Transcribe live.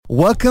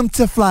Welcome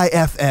to Fly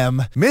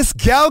FM, Miss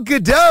Gal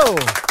Gadot.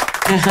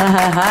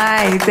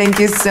 Hi, thank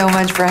you so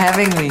much for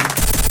having me.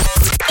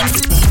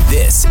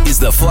 This is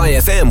the Fly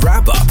FM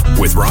Wrap-Up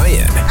with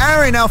Ryan.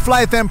 Aaron, our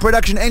Fly FM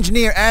production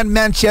engineer and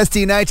Manchester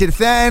United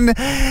fan.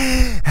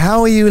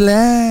 How are you,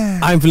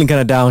 lad? I'm feeling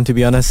kind of down, to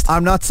be honest.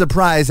 I'm not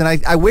surprised, and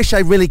I wish I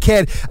really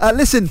cared.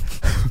 Listen,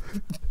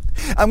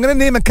 I'm going to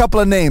name a couple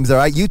of names, all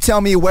right? You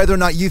tell me whether or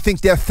not you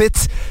think they're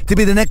fit to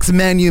be the next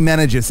Man U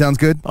manager. Sounds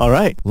good? All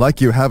right. Like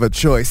you have a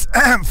choice.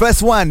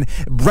 First one,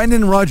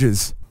 Brendan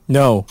Rodgers.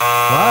 No.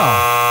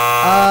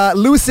 Wow.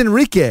 Luis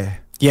Enrique.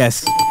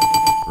 Yes.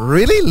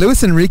 Really?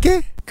 Luis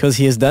Enrique? Because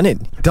he has done it.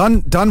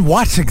 Done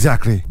what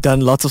exactly? Done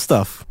lots of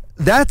stuff.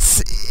 That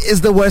is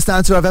the worst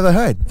answer I've ever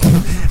heard.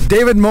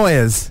 David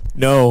Moyes.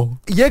 No.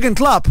 Jurgen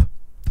Klopp.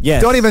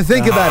 Yes. Don't even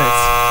think about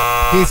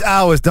it. He's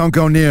ours. Don't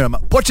go near him.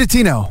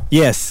 Pochettino.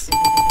 Yes.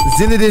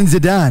 Zinedine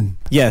Zidane.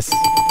 Yes.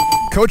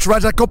 Coach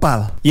Raja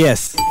Gopal.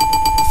 Yes.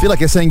 I feel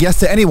like you're saying yes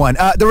to anyone.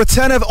 The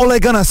return of Ole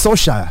Gunnar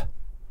Solskjaer.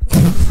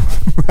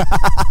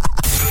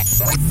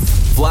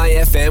 Fly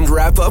FM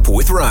Wrap-Up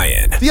with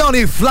Ryan. The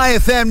all-new Fly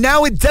FM,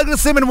 now with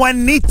Douglas Sim and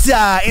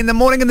Juanita. In the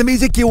morning and the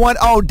music you want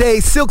all day.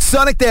 Silk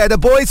Sonic there, the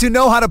boys who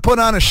know how to put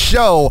on a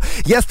show.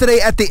 Yesterday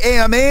at the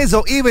AMAs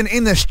or even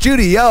in the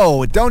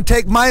studio. Don't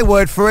take my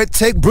word for it,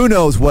 take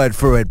Bruno's word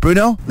for it.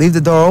 Bruno? Leave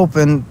the door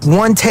open.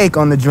 One take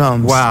on the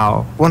drums.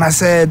 Wow. When I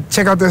said,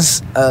 check out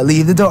this,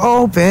 leave the door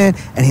open,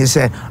 and he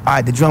said, all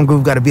right, the drum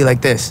groove got to be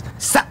like this.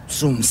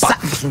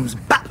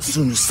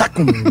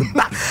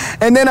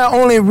 And then I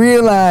only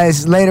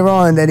realized later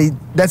on that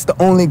that's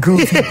the only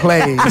groove he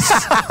plays.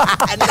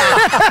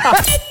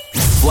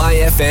 Fly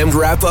FM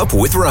Wrap-Up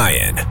with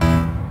Ryan.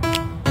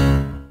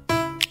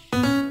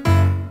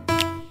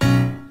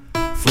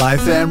 Fly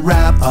FM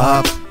Wrap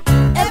Up.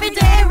 Every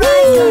day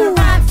Ryan's gonna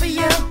ride for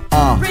you.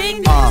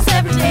 Bring news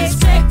every day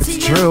straight to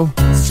you. True.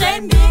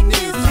 Trending news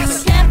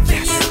yes, for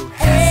you.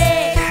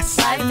 Hey,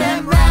 Fly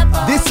FM Wrap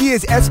Up. This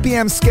year's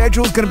SPM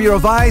schedule is going to be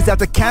revised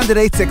after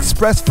candidates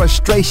expressed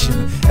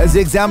frustration as the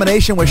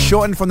examination was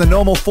shortened from the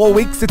normal 4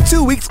 weeks to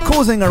 2 weeks,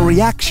 causing a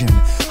reaction.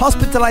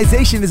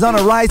 Hospitalization is on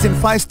a rise in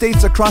 5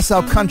 states across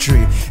our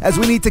country as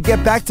we need to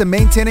get back to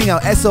maintaining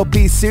our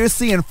SOPs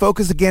seriously and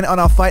focus again on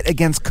our fight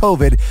against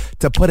COVID,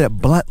 to put it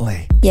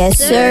bluntly. Yes,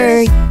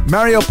 sir.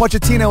 Mario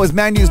Pochettino is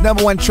Man U's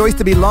number one choice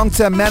to be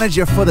long-term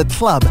manager for the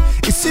club,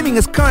 assuming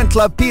his current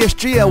club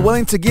PSG are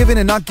willing to give in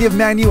and not give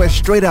Man U a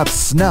straight-up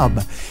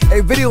snub.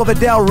 A video of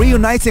Adele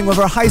reuniting with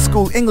her high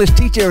school English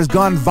teacher has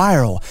gone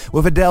viral,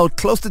 with Adele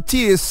close to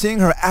tears seeing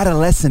her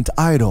adolescent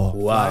idol.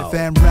 Wow.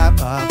 Fan rap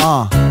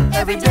up.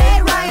 Every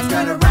day Ryan's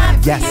gonna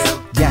ride for Yes,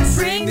 you. yes,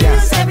 Bring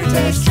yes. news every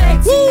day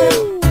straight to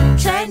you.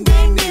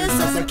 Trending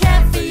news also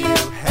can for you.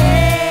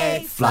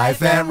 Hey, Fly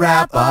Fan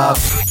Wrap Up.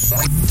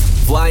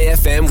 Fly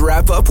FM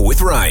Wrap-Up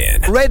with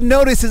Ryan. Red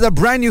Notice is a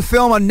brand new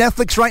film on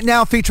Netflix right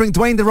now featuring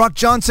Dwayne "The Rock"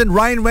 Johnson,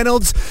 Ryan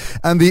Reynolds,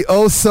 and the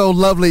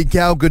oh-so-lovely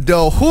Gal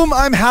Gadot, whom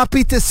I'm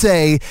happy to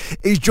say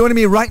is joining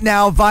me right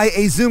now via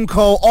a Zoom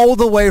call all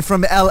the way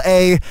from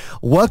LA.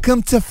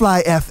 Welcome to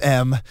Fly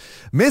FM,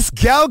 Miss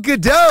Gal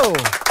Gadot.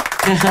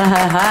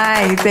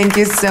 Hi, thank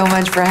you so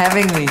much for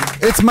having me.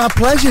 It's my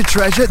pleasure,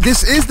 treasure.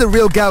 This is the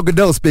real Gal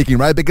Gadot speaking,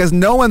 right? Because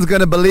no one's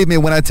going to believe me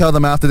when I tell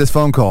them after this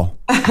phone call.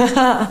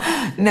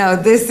 No,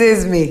 this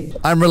is me.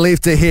 I'm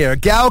relieved to hear.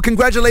 Gal,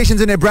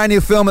 congratulations on your brand new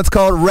film. It's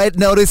called Red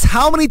Notice.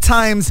 How many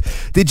times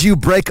did you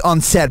break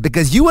on set?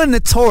 Because you are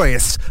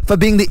notorious for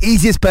being the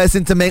easiest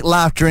person to make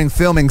laugh during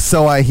filming,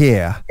 so I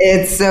hear.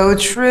 It's so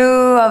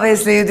true.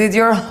 Obviously, you did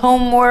your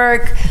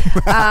homework.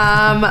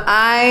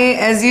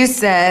 As you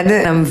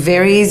said, I'm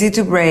very easy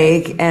to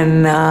break,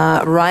 and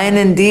Ryan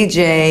and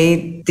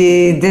DJ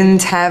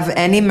didn't have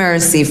any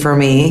mercy for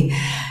me,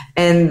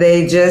 and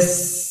they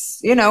just,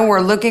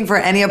 were looking for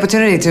any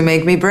opportunity to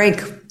make me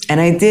break. And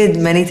I did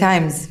many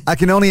times. I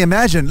can only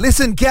imagine.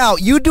 Listen, Gal,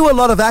 you do a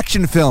lot of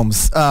action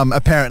films,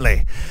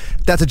 apparently.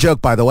 That's a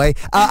joke, by the way.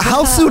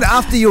 How soon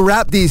after you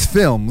wrap these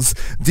films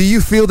do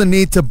you feel the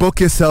need to book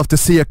yourself to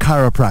see a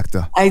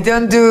chiropractor? I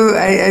don't do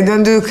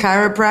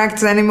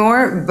chiropractic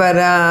anymore, but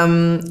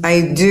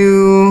I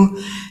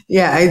do.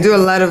 Yeah, I do a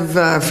lot of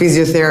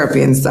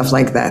physiotherapy and stuff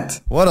like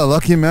that. What a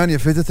lucky man your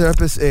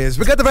physiotherapist is.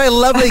 We got the very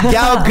lovely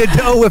Gal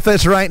Gadot with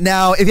us right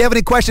now. If you have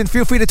any questions,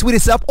 feel free to tweet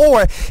us up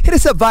or hit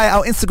us up via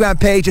our Instagram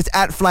page. It's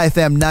at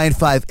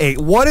FlyFM958.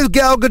 What is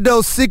Gal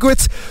Gadot's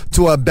secrets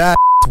to a bad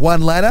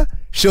one-liner?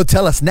 She'll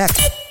tell us next.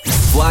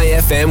 Fly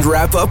FM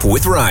Wrap-Up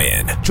with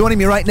Ryan. Joining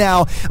me right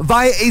now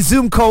via a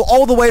Zoom call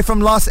all the way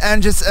from Los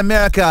Angeles,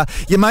 America.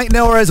 You might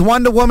know her as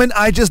Wonder Woman.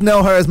 I just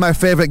know her as my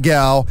favorite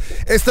gal.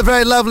 It's the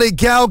very lovely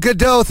Gal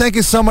Gadot. Thank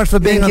you so much for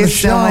being on the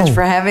show. Thank you so much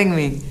for having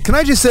me. Can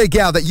I just say,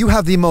 Gal, that you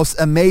have the most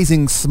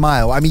amazing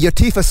smile. I mean, your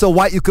teeth are so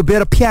white you could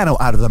build a piano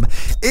out of them.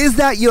 Is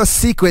that your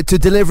secret to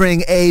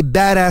delivering a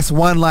badass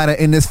one-liner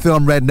in this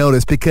film, Red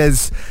Notice?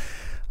 Because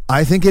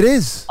I think it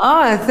is.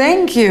 Oh,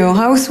 thank you.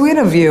 How sweet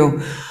of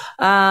you.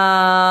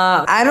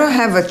 I don't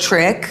have a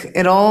trick.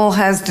 It all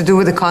has to do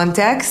with the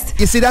context.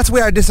 You see, that's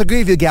where I disagree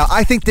with you, Gal.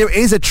 I think there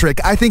is a trick.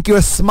 I think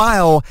your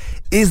smile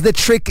is the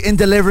trick in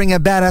delivering a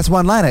badass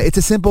one-liner? It's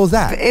as simple as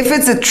that. If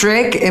it's a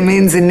trick, it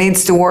means it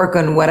needs to work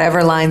on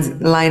whatever line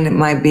it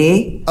might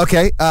be.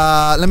 Okay,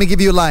 let me give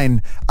you a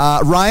line.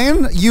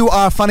 Ryan, you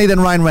are funnier than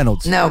Ryan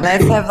Reynolds. No,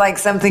 let's have like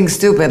something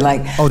stupid,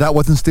 like Oh, that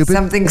wasn't stupid?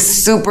 something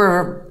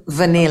super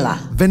vanilla.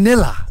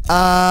 Vanilla.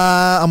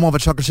 I'm more of a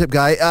chocolate chip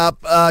guy.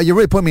 You're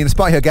really putting me in the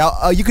spot here,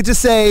 gal. You could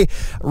just say,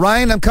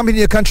 Ryan, I'm coming to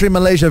your country,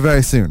 Malaysia,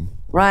 very soon.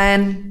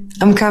 Ryan,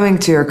 I'm coming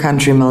to your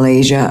country,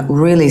 Malaysia,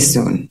 really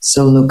soon,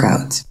 so look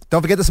out.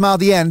 Don't forget the smile at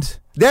the end.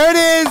 There it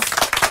is!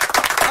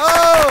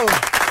 Oh!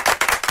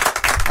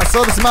 I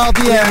saw the smile at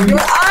the end. You're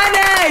on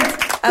it!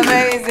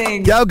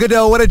 Amazing. Gal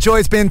Gadot, what a joy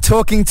it's been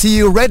talking to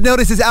you. Red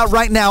Notice is out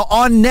right now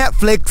on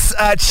Netflix.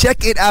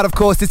 Check it out, of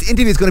course. This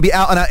interview is going to be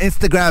out on our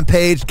Instagram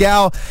page.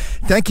 Gal,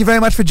 thank you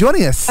very much for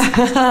joining us.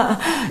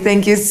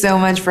 Thank you so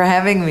much for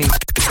having me.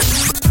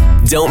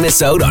 Don't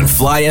miss out on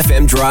Fly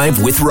FM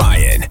Drive with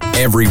Ryan.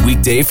 Every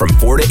weekday from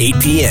 4 to 8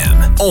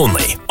 p.m.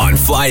 Only on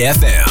Fly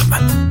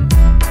FM.